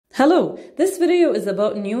Hello, this video is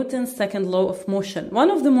about Newton's second law of motion,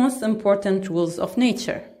 one of the most important rules of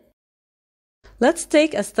nature. Let's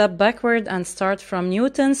take a step backward and start from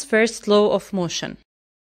Newton's first law of motion.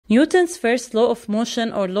 Newton's first law of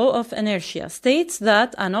motion, or law of inertia, states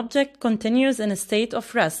that an object continues in a state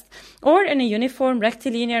of rest or in a uniform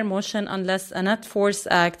rectilinear motion unless a net force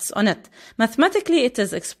acts on it. Mathematically, it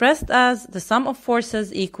is expressed as the sum of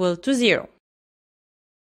forces equal to 0.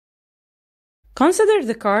 Consider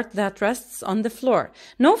the cart that rests on the floor.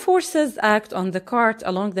 No forces act on the cart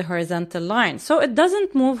along the horizontal line, so it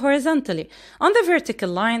doesn't move horizontally. On the vertical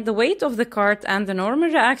line, the weight of the cart and the normal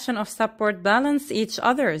reaction of support balance each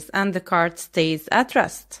other's, and the cart stays at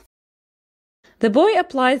rest. The boy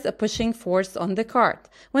applies a pushing force on the cart.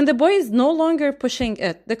 When the boy is no longer pushing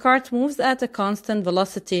it, the cart moves at a constant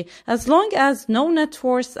velocity as long as no net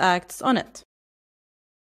force acts on it.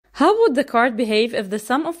 How would the cart behave if the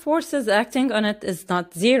sum of forces acting on it is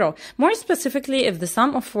not 0? More specifically, if the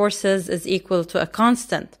sum of forces is equal to a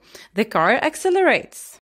constant. The car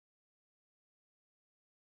accelerates.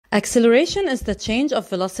 Acceleration is the change of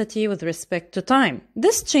velocity with respect to time.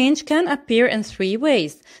 This change can appear in three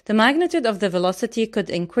ways. The magnitude of the velocity could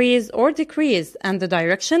increase or decrease, and the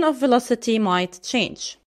direction of velocity might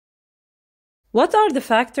change. What are the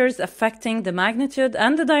factors affecting the magnitude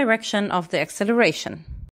and the direction of the acceleration?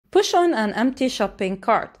 Push on an empty shopping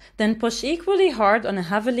cart, then push equally hard on a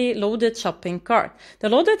heavily loaded shopping cart. The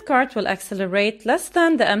loaded cart will accelerate less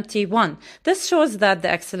than the empty one. This shows that the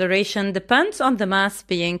acceleration depends on the mass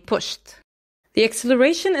being pushed. The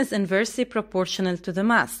acceleration is inversely proportional to the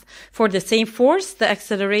mass. For the same force, the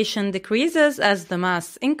acceleration decreases as the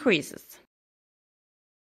mass increases.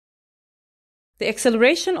 The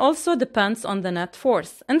acceleration also depends on the net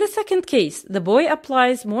force. In the second case, the boy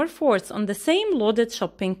applies more force on the same loaded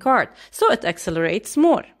shopping cart, so it accelerates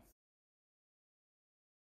more.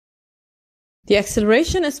 The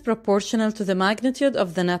acceleration is proportional to the magnitude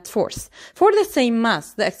of the net force. For the same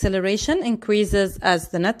mass, the acceleration increases as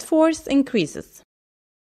the net force increases.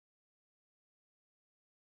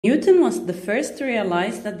 Newton was the first to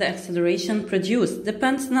realize that the acceleration produced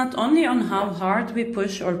depends not only on how hard we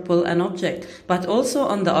push or pull an object, but also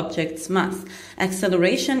on the object's mass.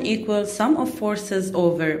 Acceleration equals sum of forces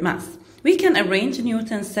over mass. We can arrange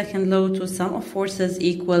Newton's second law to sum of forces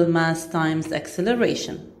equal mass times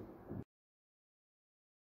acceleration.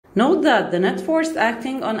 Note that the net force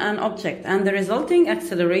acting on an object and the resulting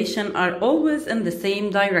acceleration are always in the same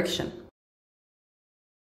direction.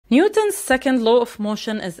 Newton's second law of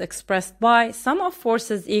motion is expressed by sum of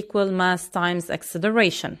forces equal mass times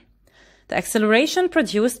acceleration. The acceleration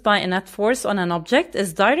produced by a net force on an object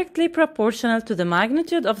is directly proportional to the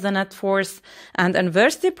magnitude of the net force and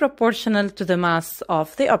inversely proportional to the mass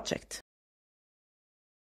of the object.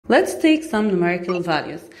 Let's take some numerical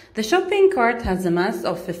values. The shopping cart has a mass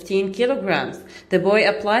of 15 kilograms. The boy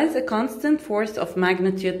applies a constant force of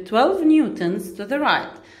magnitude 12 newtons to the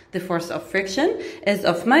right. The force of friction is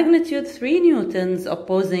of magnitude 3 newtons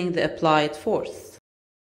opposing the applied force.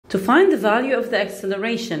 To find the value of the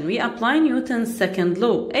acceleration, we apply Newton's second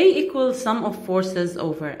law. A equals sum of forces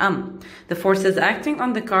over m. The forces acting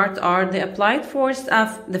on the cart are the applied force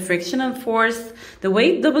F, the frictional force, the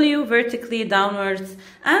weight W vertically downwards,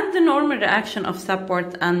 and the normal reaction of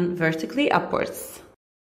support N vertically upwards.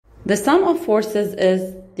 The sum of forces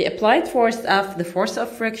is the applied force F, the force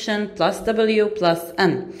of friction, plus W plus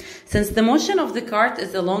N. Since the motion of the cart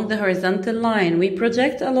is along the horizontal line, we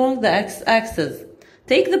project along the x-axis.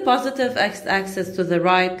 Take the positive x-axis to the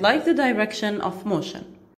right, like the direction of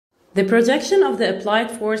motion. The projection of the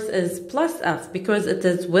applied force is plus F because it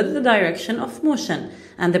is with the direction of motion,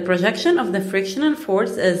 and the projection of the frictional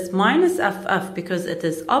force is minus FF because it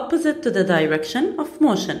is opposite to the direction of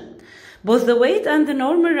motion. Both the weight and the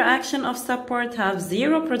normal reaction of support have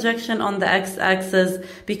zero projection on the x-axis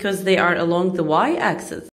because they are along the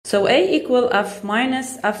y-axis. So A equal F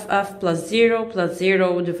minus FF plus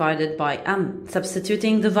 0 divided by m.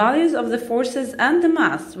 Substituting the values of the forces and the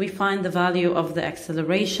mass, we find the value of the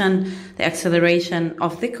acceleration. The acceleration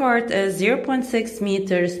of the cart is 0.6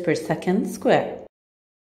 meters per second square.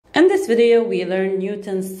 In this video, we learned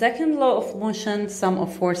Newton's second law of motion, sum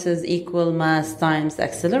of forces equal mass times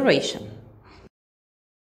acceleration.